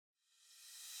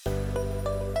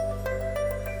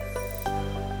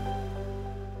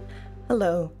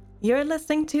Hello, you're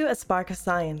listening to A Spark of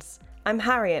Science. I'm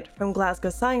Harriet from Glasgow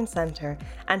Science Centre,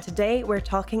 and today we're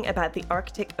talking about the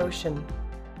Arctic Ocean.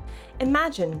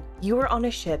 Imagine you were on a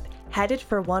ship headed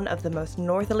for one of the most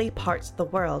northerly parts of the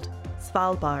world,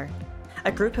 Svalbard,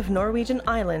 a group of Norwegian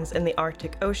islands in the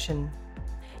Arctic Ocean.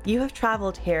 You have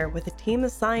travelled here with a team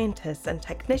of scientists and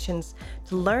technicians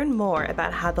to learn more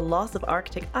about how the loss of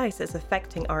Arctic ice is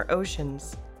affecting our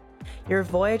oceans. Your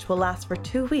voyage will last for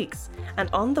 2 weeks, and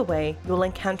on the way you will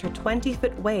encounter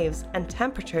 20-foot waves and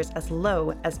temperatures as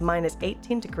low as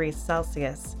 -18 degrees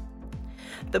Celsius.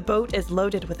 The boat is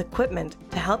loaded with equipment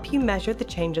to help you measure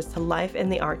the changes to life in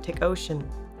the Arctic Ocean.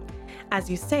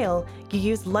 As you sail, you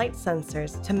use light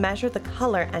sensors to measure the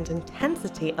colour and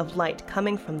intensity of light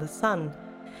coming from the sun.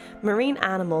 Marine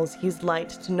animals use light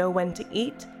to know when to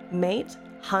eat, mate,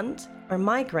 hunt, or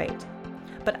migrate.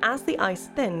 But as the ice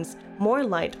thins, more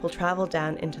light will travel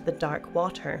down into the dark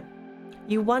water.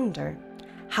 You wonder,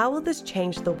 how will this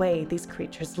change the way these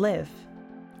creatures live?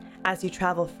 As you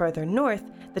travel further north,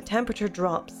 the temperature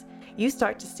drops. You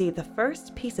start to see the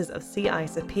first pieces of sea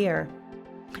ice appear.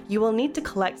 You will need to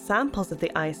collect samples of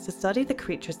the ice to study the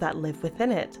creatures that live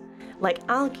within it, like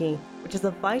algae, which is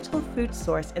a vital food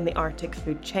source in the Arctic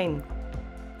food chain.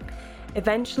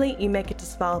 Eventually, you make it to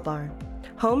Svalbard,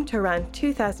 home to around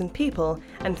 2,000 people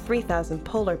and 3,000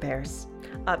 polar bears.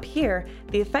 Up here,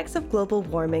 the effects of global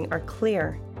warming are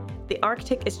clear. The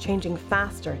Arctic is changing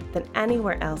faster than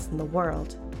anywhere else in the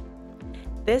world.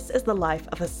 This is the life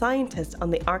of a scientist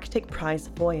on the Arctic Prize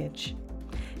voyage.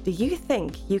 Do you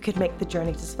think you could make the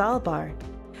journey to Svalbard?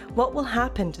 What will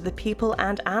happen to the people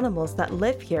and animals that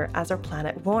live here as our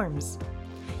planet warms?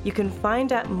 You can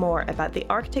find out more about the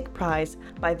Arctic Prize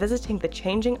by visiting the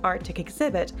Changing Arctic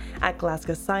exhibit at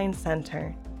Glasgow Science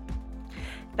Centre.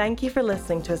 Thank you for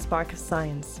listening to A Spark of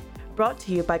Science, brought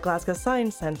to you by Glasgow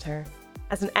Science Centre.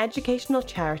 As an educational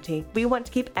charity, we want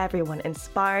to keep everyone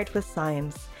inspired with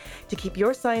science. To keep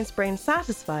your science brain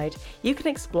satisfied, you can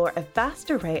explore a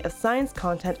vast array of science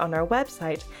content on our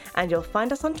website, and you'll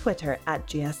find us on Twitter at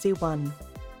GSC1.